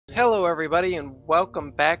Hello everybody and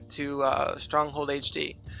welcome back to Stronghold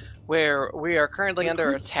HD, where we are currently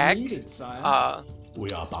under attack. Needed, sire.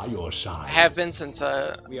 We are by your side. Have been since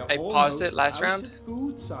We are I paused it almost last out round. of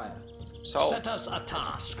food, sire. So, Set us a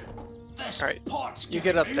task. alright, you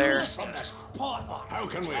get up there, How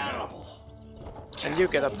can we help? and you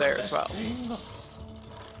get up there as well.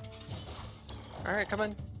 Alright, come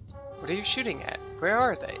on. What are you shooting at? Where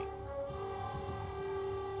are they?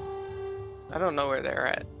 I don't know where they're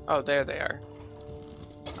at. Oh, there they are.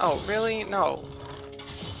 Oh, really? No.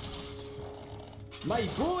 My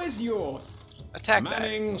bow is yours. Attack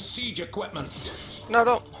Manning siege equipment. that. No,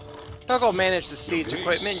 don't go manage the siege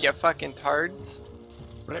equipment, you fucking tards.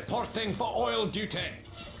 Reporting for oil duty.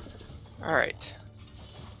 Alright.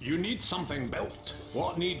 You need something built.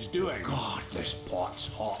 What needs doing? God, this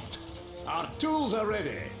pot's hot. Our tools are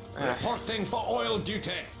ready. Reporting for oil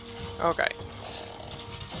duty. Okay.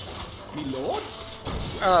 Me lord?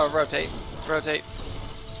 Rotate. Rotate.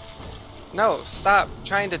 No, stop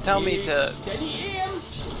trying to tell me to Steady aim.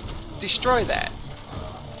 destroy that.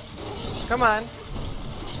 Come on.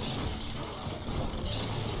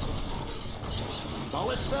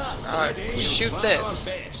 Ballista. Alright, ready. shoot Try this. our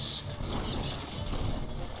best.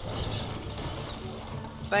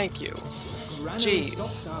 Thank you. Granary Jeez.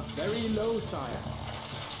 stocks are very low, sire.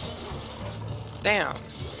 Damn.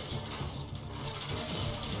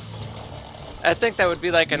 I think that would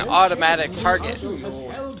be like an No automatic change. target. Castle has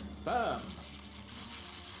held firm.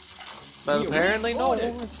 But We apparently await no,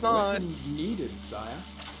 orders. it's not. Weapons needed, sire.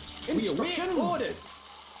 We await Instructions. orders.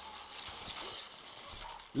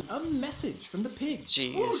 A message from the pig.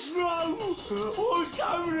 Jeez. wrong? What's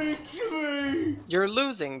happening to me? You're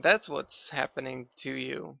losing, that's what's happening to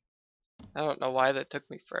you. I don't know why that took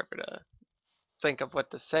me forever to think of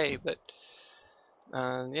what to say, but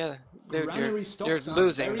yeah, dude, Granary you're stocks are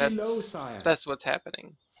losing. very low, sire. That's what's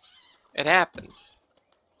happening. It happens.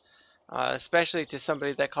 Especially to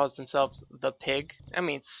somebody that calls themselves the pig. I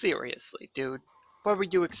mean, seriously, dude. What were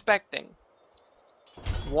you expecting?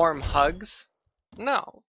 Warm hugs?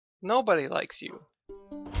 No. Nobody likes you.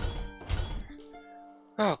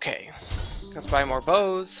 Okay. Let's buy more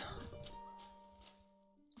bows.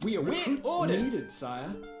 We await Recruits orders. needed,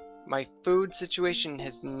 sire. My food situation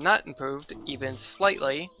has not improved, even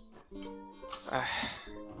slightly.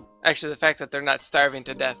 Actually, the fact that they're not starving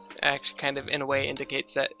to death actually kind of, in a way,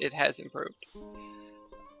 indicates that it has improved.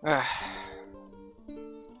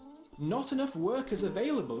 Not enough workers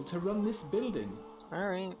available to run this building.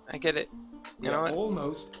 Alright, I get it. You We're know what?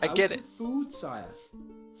 almost I out get of it. food, sire.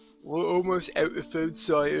 We're almost out of food,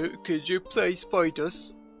 sire. Could you please fight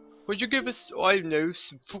us? Would you give us, I don't know,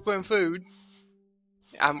 some fucking food?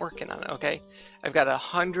 I'm working on it, okay? I've got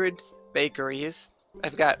 100 bakeries.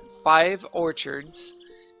 I've got 5 orchards.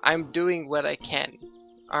 I'm doing what I can.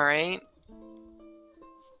 Alright?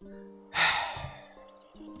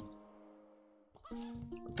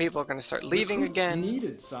 People are gonna start leaving Recruits again.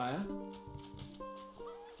 needed, sire.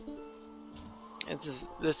 This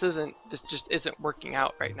just isn't working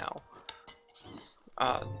out right now.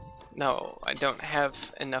 No, I don't have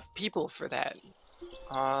enough people for that.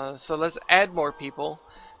 So let's add more people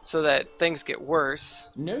so that things get worse.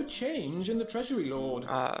 No change in the treasury, lord.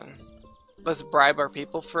 Let's bribe our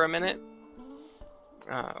people for a minute.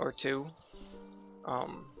 Or two.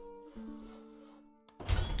 And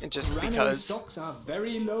just Granary because. stocks are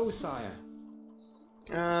very low, sire.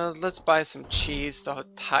 Let's buy some cheese to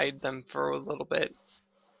hide them for a little bit.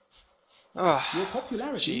 Oh, Your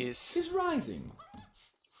popularity jeez. is rising.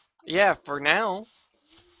 Yeah, for now.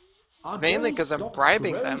 Our Mainly gold 'cause I'm stocks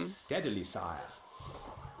bribing grow them. steadily, sire.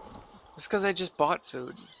 It's because I just bought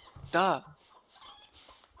food. Duh.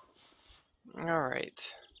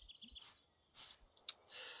 Alright.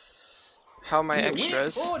 How are my We await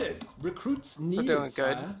extras? orders. Recruits needed, doing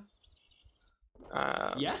good.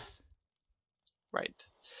 sire. Yes? Right.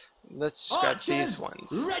 Let's just grab Archers these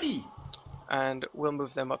ones. ready. And we'll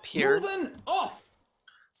move them up here Moving off.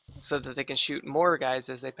 so that they can shoot more guys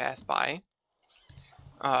as they pass by.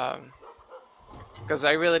 Because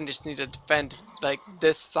I really just need to defend like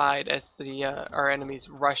this side as the our enemies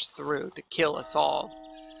rush through to kill us all.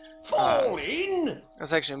 Fall in.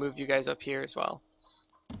 Let's actually move you guys up here as well.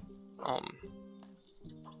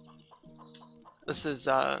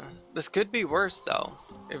 This could be worse though.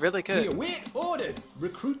 It really We could. await orders.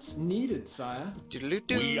 Recruits needed, sire.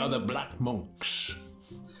 Doodaloo-doo. We are the Black Monks.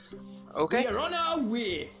 Okay, We are on our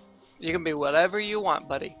way. you can be whatever you want,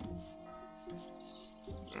 buddy.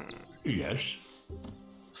 Yes.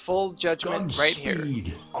 Full judgment right here.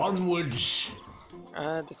 Godspeed. Onwards.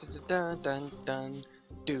 Dun, dun, dun, dun.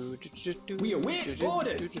 We await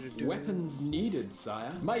orders. Weapons needed,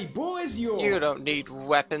 sire. My bow is yours. You don't need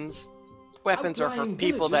weapons. Weapons are for Outlying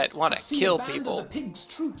people villagers that want have to seen kill a band people. of the pig's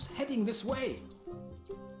troops heading this way.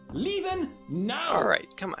 Leaving now.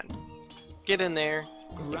 Alright, come on. Get in there.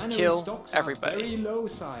 Granary Kill stocks everybody. Are very low,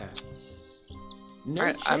 sire. No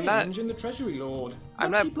Alright, change I'm not- in the treasury, Lord.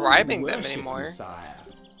 I'm The not people bribing them worship you, anymore. sire.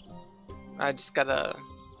 I just got a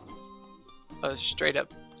straight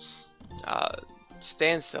up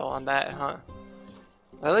standstill on that, huh?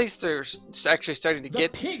 At least they're actually starting to The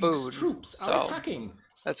get pig's food, troops so are attacking.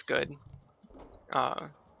 that's good.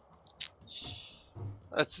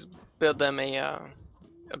 Let's build them a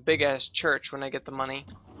big ass church when I get the money.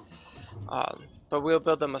 But we'll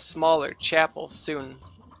build them a smaller chapel soon.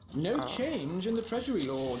 No change in the treasury,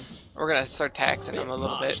 Lord. We're gonna start taxing them a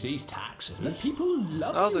little March bit. these taxes. The people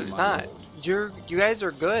love Oh, you, there's my not. lord. You guys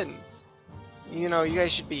are good. You know, you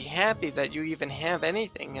guys should be happy that you even have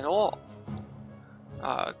anything at all.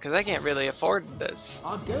 Cause I can't really afford this.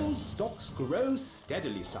 Our gold stocks grow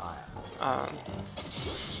steadily, sire.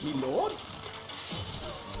 Me Lord?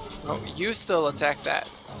 Oh, you still attack that.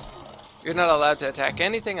 You're not allowed to attack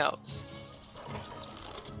anything else.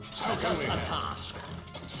 Set us a task.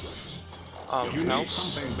 You No. need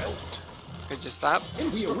something built. Could you stop?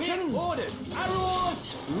 We await orders. Arrows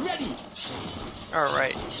ready.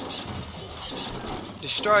 Alright.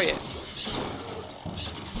 Destroy it.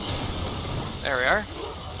 There we are.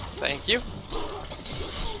 Thank you.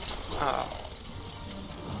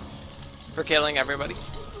 For killing everybody.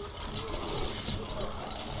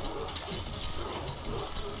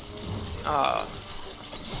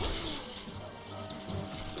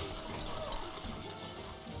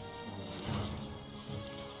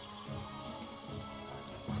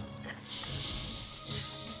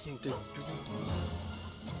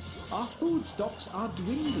 Our food stocks are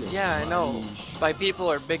dwindling. Yeah, I know. liege. My people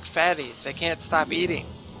are big fatties. They can't stop eating.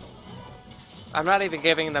 I'm not even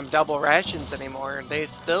giving them double rations anymore. They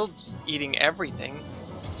still just eating everything.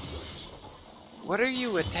 What are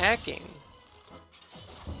you attacking?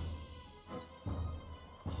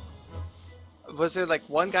 Was there like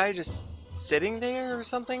one guy just sitting there or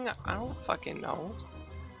something? I don't fucking know.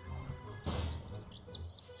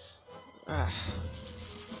 Ugh.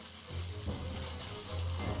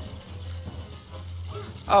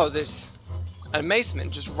 Oh, there's a maceman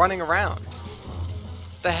just running around.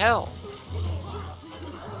 The hell?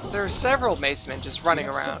 There are several macemen just running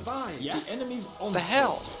Let's around. survive Yes. the enemy's onslaught. The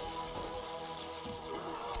hell?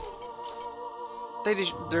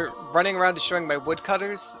 They're running around destroying my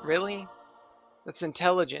woodcutters? Really? That's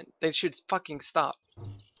intelligent. They should fucking stop.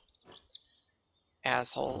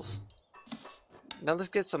 Assholes. Now let's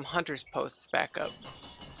get some hunters posts back up.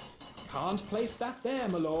 Can't place that there,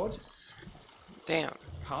 my lord. Damn.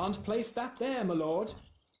 Can't place that there, my lord.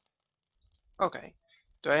 Okay.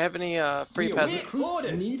 Do I have any free We await peasants?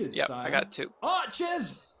 orders. Needed, Yep, sire. I got 2.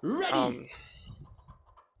 Archers ready.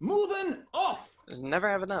 Moving off. Never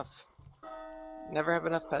have enough. Never have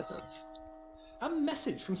enough peasants. A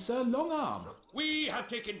message from Sir Longarm. We have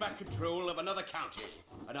taken back control of another county,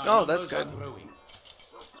 and our Oh, that's numbers are good. growing.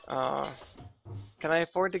 Can I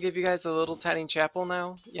afford to give you guys a little tiny chapel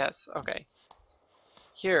now? Yes, okay.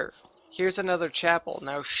 Here's another chapel.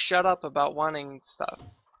 Now shut up about wanting stuff.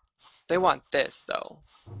 They want this, though.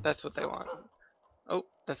 That's what they want. Oh,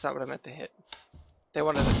 that's not what I meant to hit. They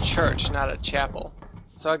wanted a church, not a chapel.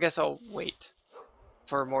 So I guess I'll wait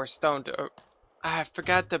for more stone to... I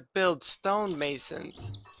forgot to build stone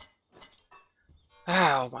masons.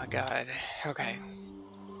 Oh my god. Okay.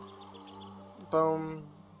 Boom.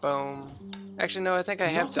 Boom. Actually, no, I think I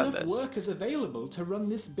have Not done enough this. workers available to run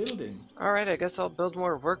this building. Alright, I guess I'll build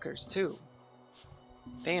more workers too.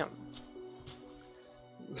 Damn.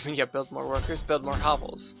 Yeah, build more workers, build more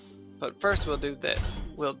hovels. But first we'll do this.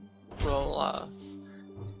 We'll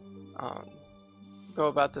go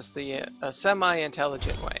about this a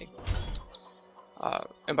semi-intelligent way.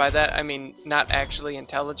 And by that I mean not actually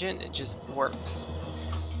intelligent, it just works.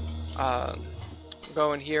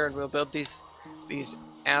 Go in here and we'll build these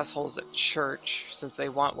assholes at church since they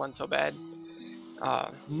want one so bad.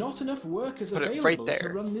 Not enough workers Put it available right there.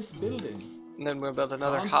 to run this building. And then we'll build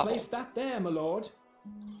another Can't hovel. place that there, my lord.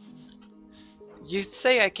 You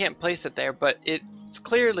say I can't place it there, but it's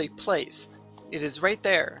clearly placed. It is right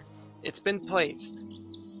there. It's been placed.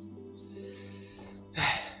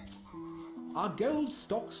 Our gold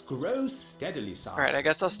stocks grow steadily, sire. Alright, I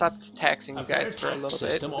guess I'll stop taxing you A fair guys for a tax little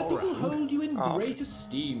bit. system The all people round. hold you in Oh. great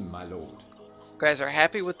esteem, my lord. You guys are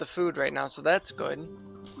happy with the food right now, so that's good.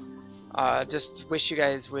 Just wish you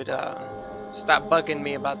guys would stop bugging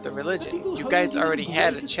me about the The religion. people You hold guys you in already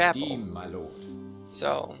had a great chapel. esteem, my lord.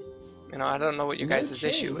 So, you know, I don't know what you guys'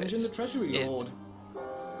 issue is. In the treasury, Lord.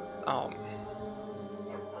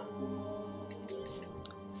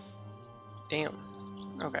 Damn.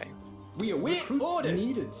 Okay. We await orders.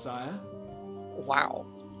 Needed, sire. Wow.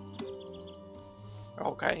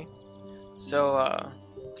 Okay. So,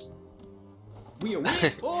 We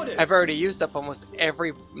await orders. I've already used up almost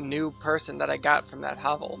every new person that I got from that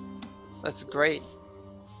hovel. That's great.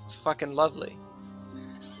 It's fucking lovely.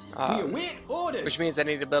 We await orders. Which means I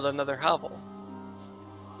need to build another hovel.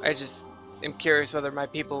 I just am curious whether my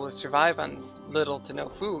people will survive on little to no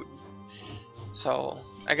food. So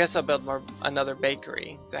I guess I'll build another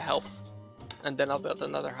bakery to help, and then I'll build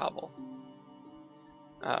another hovel.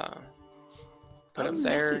 Put him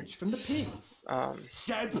there. Message from the pig.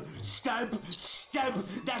 Stab, stab, stab,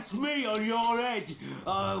 that's me on your head.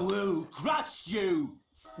 I will crush you.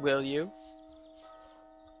 Will you?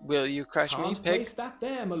 Will you crush me, Can't pig? place that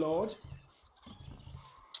there, my lord.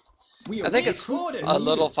 We I think await it's orders. a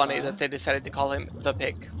little Needed, funny sire. that they decided to call him the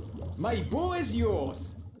pig. My bow is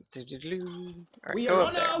yours. Alright, We go are up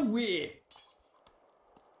on there. our way.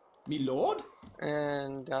 Me lord?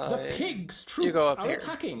 And The pig's you troops go up are here.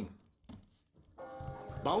 attacking.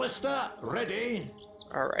 Ballista ready.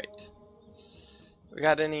 Alright. We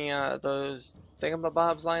got any those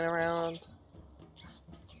thingamabobs lying around?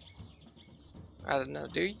 I don't know,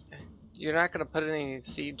 do you? You're not gonna put any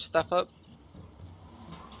siege stuff up?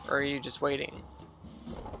 Or are you just waiting?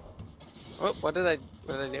 Oh, what did I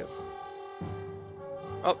do?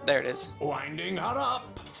 Oh, there it is. Winding her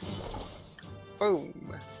up.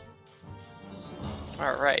 Boom.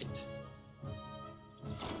 Alright.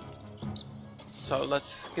 So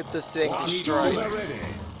let's get this thing Our tools destroyed. are ready.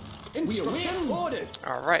 We await Instructions. orders.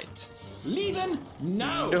 Alright. Leaving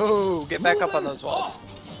now. No, get back up on Moving those walls. up.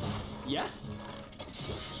 Yes.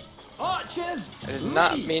 Archers. I did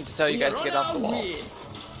not ready. mean to tell you We guys are to get on off the our wall. way.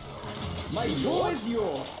 My bow is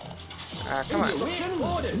yours. Come on. Instructions.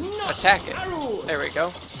 Orders. Not Attack it. arrows. There we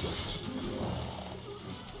go.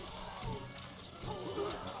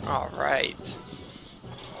 Alright.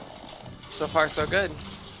 So far so good.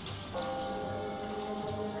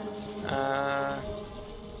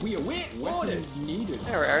 We await orders. Needed.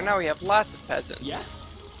 There we are. Now we have lots of peasants. Yes.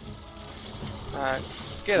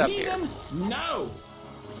 Get up here. Leaving now.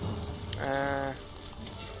 I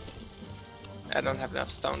don't have enough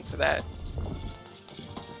stone for that.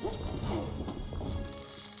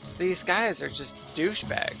 These guys are just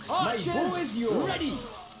douchebags. My bow is yours. Ready.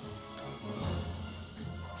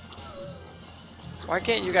 Why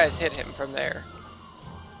can't you guys hit him from there?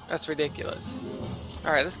 That's ridiculous.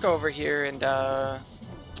 Alright, let's go over here and I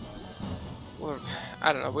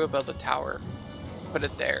don't know, we'll build a tower. Put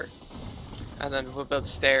it there. And then we'll build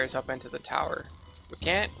stairs up into the tower. We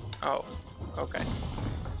can't? Oh, okay.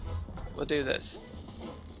 We'll do this.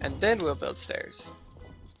 And then we'll build stairs.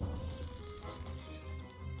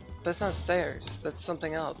 That's not stairs, that's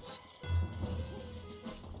something else.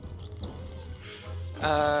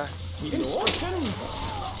 Instructions.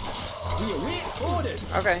 We await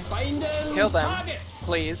orders. Okay. Find them. Kill them, Targets.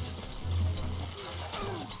 please.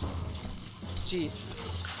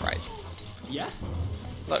 Jesus Christ. Yes.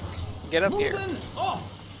 Look, get up here. Moving off.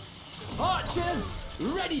 Archers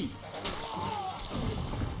ready.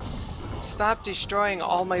 Stop destroying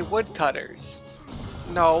all my woodcutters.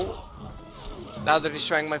 No. Now they're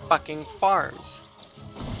destroying my fucking farms.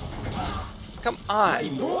 Come My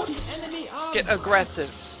on. lord. Enemy army. Get aggressive.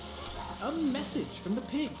 A message from the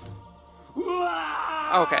pig.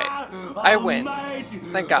 Okay, I win.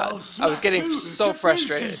 Thank God. I was getting so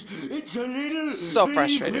frustrated. So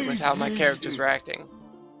frustrated with how my characters were acting.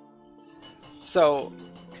 So,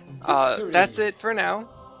 that's it for now.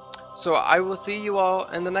 So I will see you all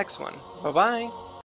in the next one. Bye-bye.